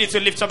hot. I need you to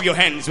lift up your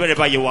hands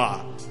wherever you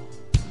are.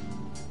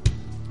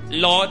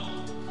 Lord,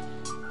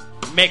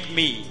 make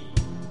me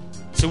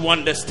to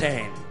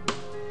understand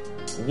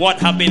what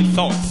have been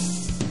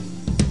thoughts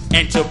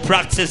and to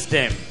practice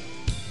them.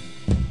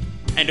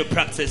 And to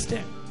practice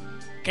them.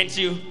 Can't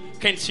you?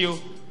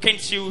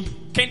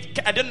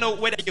 I don't know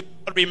whether you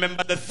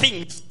remember the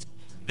things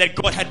that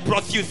God had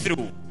brought you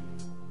through.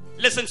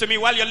 Listen to me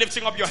while you're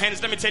lifting up your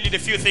hands. Let me tell you the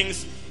few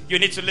things you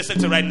need to listen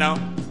to right now.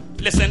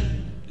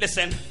 Listen.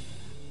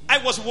 I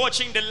was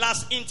watching the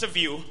last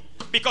interview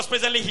because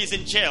presently he's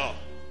in jail.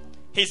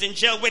 He's in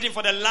jail waiting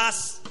for the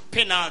last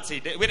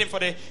penalty.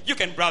 You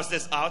can browse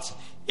this out.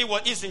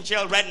 He's in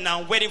jail right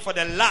now waiting for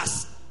the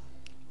last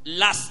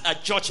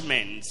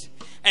judgment.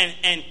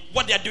 And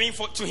what they are doing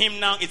to him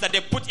now is that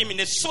they put him in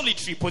a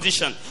solitary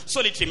position.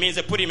 Solitary means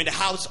they put him in the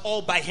house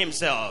all by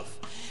himself.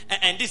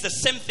 And this is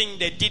the same thing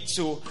they did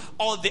to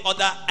all the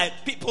other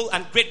people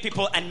and great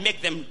people and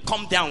make them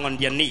come down on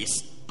their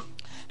knees.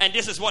 And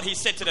this is what he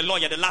said to the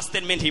lawyer, the last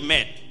statement he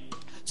made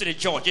to the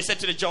judge. He said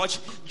to the judge,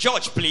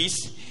 "Judge,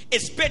 please,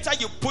 it's better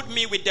you put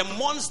me with the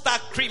monster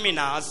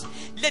criminals.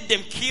 Let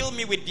them kill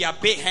me with their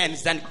bare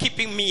hands than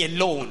keeping me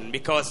alone,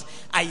 because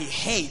I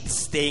hate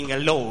staying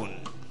alone.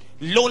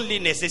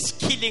 Loneliness is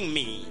killing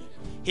me."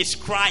 He's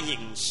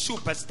crying.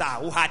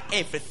 Superstar who had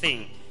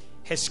everything.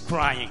 He's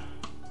crying.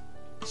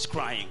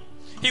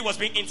 He was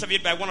being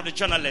interviewed by one of the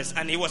journalists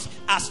and he was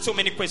asked so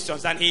many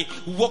questions and he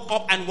woke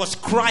up and was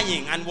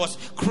crying.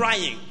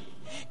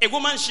 A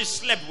woman she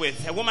slept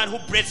with, a woman who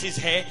braids his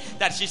hair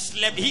that he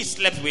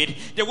slept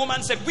with, the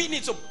woman said, "We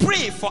need to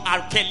pray for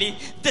R. Kelly.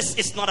 This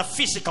is not a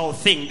physical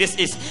thing. He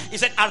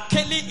said, R.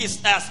 Kelly is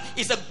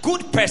a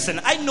good person.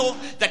 I know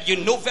that you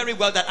know very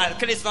well that R.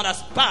 Kelly is not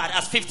as bad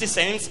as 50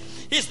 Cent.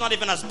 He's not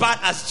even as bad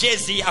as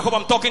Jay-Z. I hope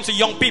I'm talking to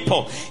young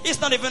people. He's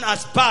not even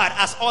as bad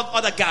as all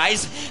other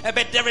guys.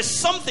 But there is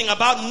something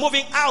about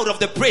moving out of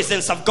the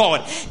presence of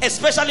God,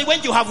 especially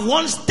when you have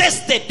once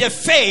tested the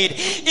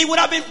faith. It would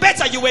have been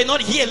better you were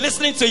not here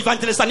listening to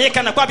Evangelist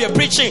Aneka Nakwabia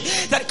preaching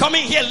than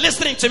coming here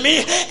listening to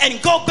me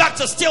and go back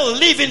to still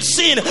live in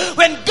sin.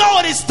 When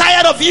God is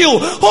tired of you,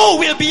 who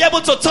will be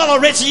able to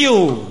tolerate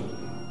you?"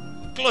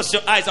 Close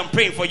your eyes. I'm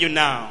praying for you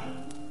now.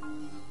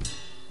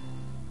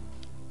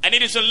 I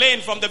need you to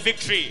learn from the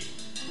victory.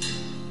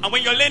 And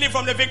when you're learning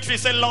from the victory,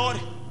 say, "Lord,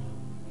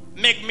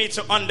 make me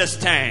to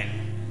understand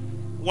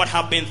what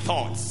have been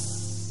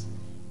thoughts.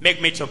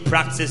 Make me to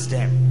practice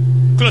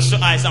them." Close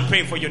your eyes. I'm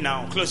praying for you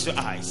now. Close your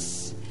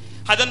eyes.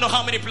 I don't know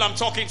how many people I'm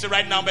talking to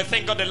right now, but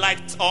thank God the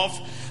light's off.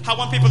 I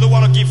want people who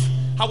want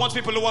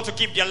to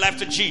give their life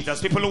to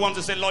Jesus. People who want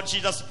to say, "Lord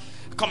Jesus,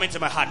 come into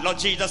my heart. Lord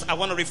Jesus, I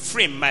want to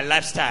reframe my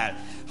lifestyle.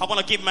 I want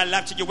to give my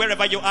life to you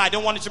wherever you are. I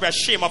don't want you to be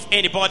ashamed of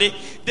anybody.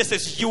 This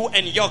is you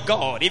and your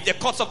God." If the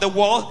courts of the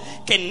world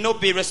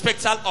cannot be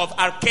respectful of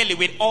R. Kelly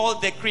with all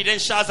the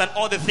credentials and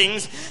all the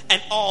things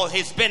and all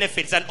his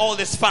benefits and all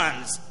his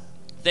fans,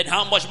 then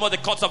how much more the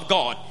courts of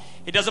God?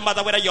 It doesn't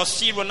matter whether you're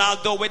C.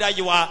 Ronaldo, whether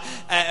you are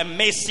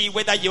Messi,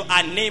 whether you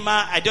are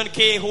Neymar. I don't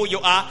care who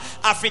you are.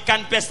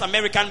 African best,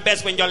 American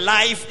best. When your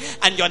life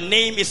and your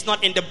name is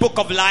not in the book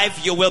of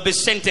life, you will be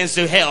sentenced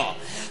to hell.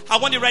 I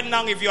want you right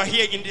now, if you're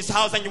here in this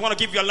house and you want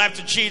to give your life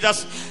to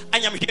Jesus, I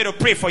am here to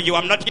pray for you.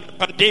 I'm not here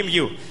to condemn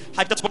you.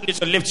 I just want you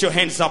to lift your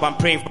hands up. I'm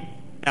praying for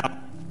you now.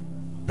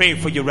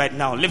 Praying for you right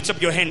now. Lift up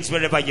your hands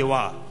wherever you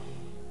are.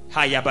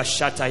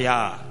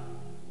 Hayabashataya.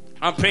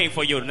 I'm praying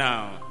for you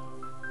now.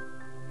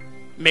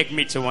 Make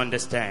me to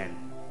understand.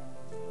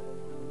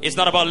 It's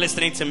not about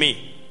listening to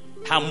me.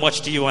 How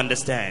much do you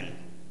understand?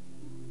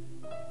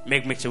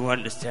 Make me to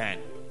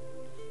understand.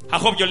 I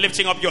hope you're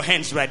lifting up your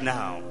hands right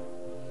now.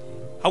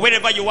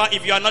 Wherever you are,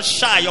 if you are not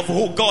shy of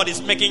who God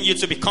is making you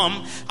to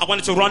become, I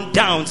want you to run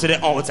down to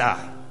the altar.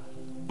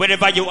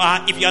 Wherever you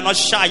are, if you are not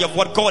shy of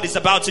what God is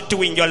about to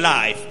do in your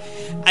life,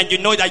 and you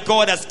know that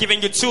God has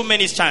given you too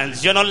many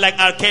chances. You're not like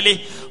R.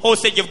 Kelly, who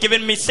said, you've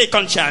given me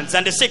second chance,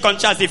 and the second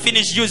chance he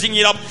finished using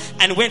it up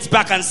and went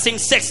back and sing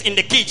sex in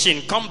the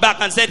kitchen, come back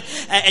and said,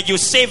 you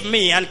saved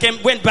me, and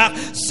went back,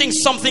 sing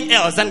something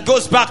else, and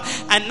goes back,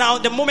 and now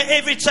the moment,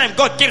 every time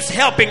God keeps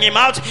helping him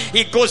out,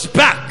 he goes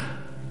back.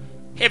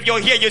 If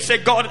you're here, you say,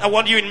 God, I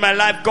want you in my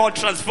life. God,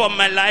 transform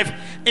my life.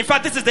 In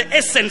fact, this is the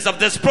essence of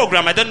this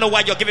program. I don't know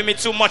why you're giving me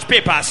too much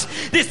papers.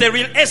 This is the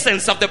real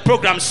essence of the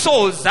program.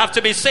 Souls have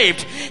to be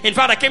saved. In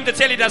fact, I came to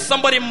tell you that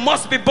somebody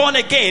must be born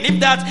again.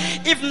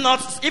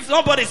 If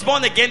nobody's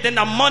born again, then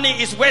our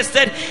money is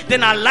wasted.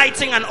 Then our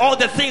lighting and all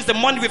the things, the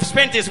money we've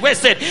spent is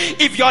wasted.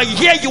 If you're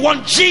here, you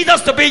want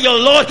Jesus to be your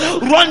Lord,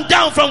 run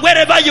down from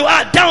wherever you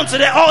are down to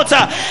the altar.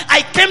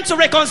 I came to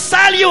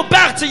reconcile you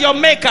back to your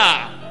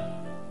Maker.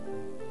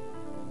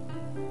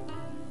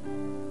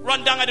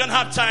 Run down, I don't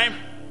have time.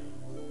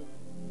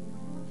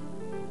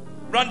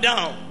 Run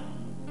down.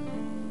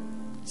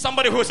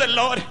 Somebody who said,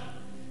 Lord,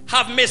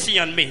 have mercy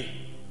on me.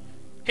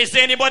 Is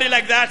there anybody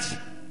like that?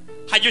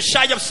 Are you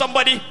shy of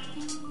somebody?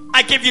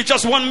 I give you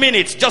just 1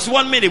 minute. Just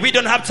 1 minute. We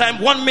don't have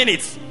time. 1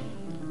 minute.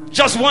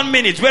 Just 1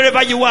 minute.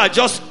 Wherever you are,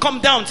 just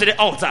come down to the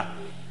altar.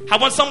 I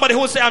want somebody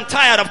who will say, I'm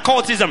tired of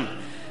cultism.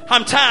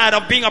 I'm tired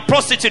of being a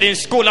prostitute in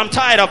school. I'm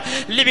tired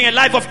of living a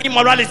life of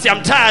immorality.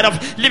 I'm tired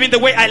of living the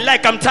way I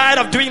like. I'm tired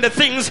of doing the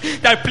things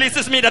that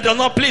pleases me that do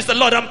not please the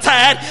Lord. I'm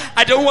tired.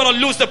 I don't want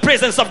to lose the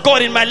presence of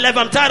God in my life.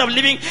 I'm tired of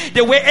living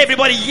the way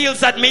everybody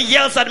yells at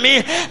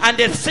me, and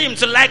they seem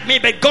to like me,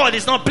 but God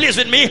is not pleased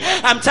with me.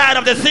 I'm tired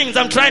of the things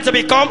I'm trying to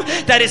become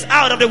that is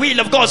out of the will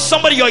of God.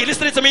 Somebody, you're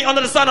listening to me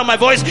under the sound of my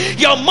voice.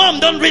 Your mom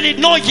don't really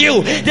know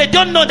you. They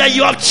don't know that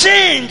you have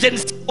changed in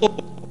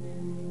school.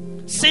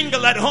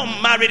 Single at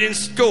home, married in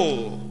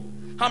school.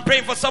 I'm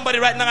praying for somebody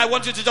right now. I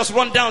want you to just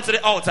run down to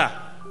the altar.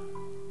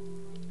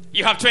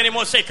 You have 20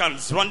 more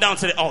seconds. Run down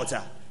to the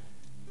altar.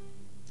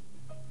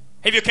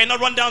 If you cannot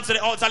run down to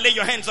the altar, lay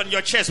your hands on your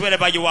chest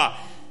wherever you are.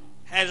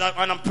 As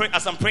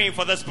I'm praying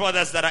for these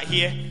brothers that are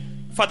here,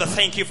 Father,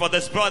 thank you for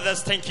these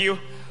brothers. Thank you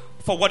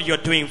for what you're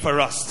doing for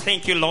us.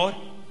 Thank you, Lord.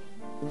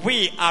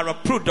 We are a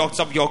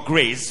product of your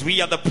grace. We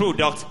are the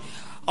product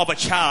of a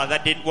child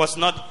that was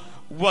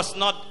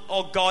not,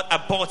 oh God,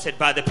 aborted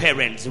by the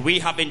parents. We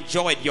have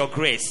enjoyed your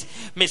grace.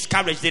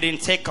 Miscarriage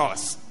didn't take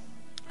us.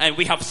 And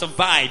we have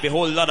survived a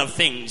whole lot of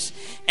things.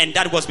 And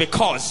that was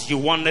because you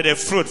wanted a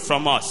fruit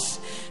from us.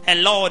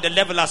 And Lord, the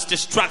devil has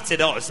distracted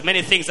us.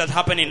 Many things that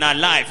happen in our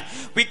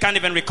life, we can't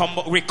even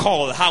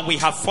recall how we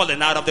have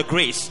fallen out of the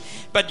grace.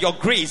 But your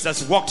grace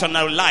has worked on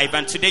our life.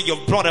 And today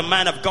you've brought a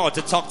man of God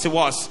to talk to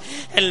us.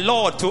 And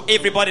Lord, to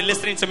everybody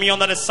listening to me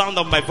under the sound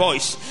of my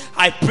voice,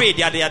 I pray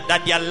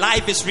that their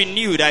life is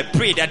renewed. I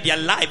pray that their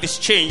life is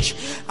changed.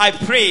 I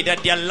pray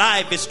that their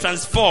life is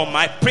transformed.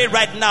 I pray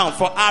right now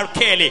for R.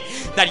 Kelly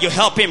that you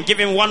help him. Give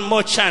him one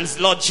more chance,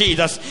 Lord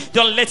Jesus.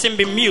 Don't let him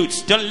be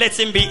mute. Don't let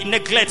him be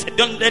neglected.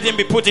 Don't let him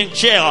be put in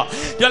jail.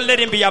 Don't let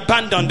him be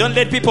abandoned. Don't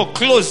let people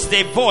close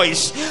their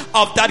voice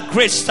of that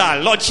great star.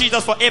 Lord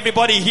Jesus, for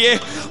everybody here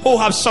who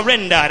have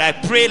surrendered, I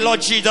pray,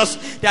 Lord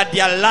Jesus, that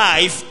their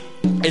life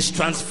is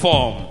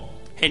transformed.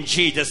 In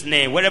Jesus'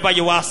 name. Wherever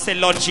you are, say,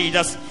 Lord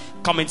Jesus,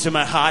 come into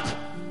my heart.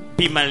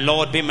 Be my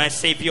Lord, be my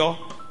Savior.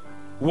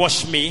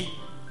 Wash me,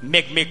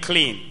 make me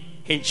clean.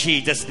 In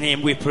Jesus'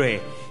 name we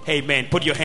pray. Amen. Put your hands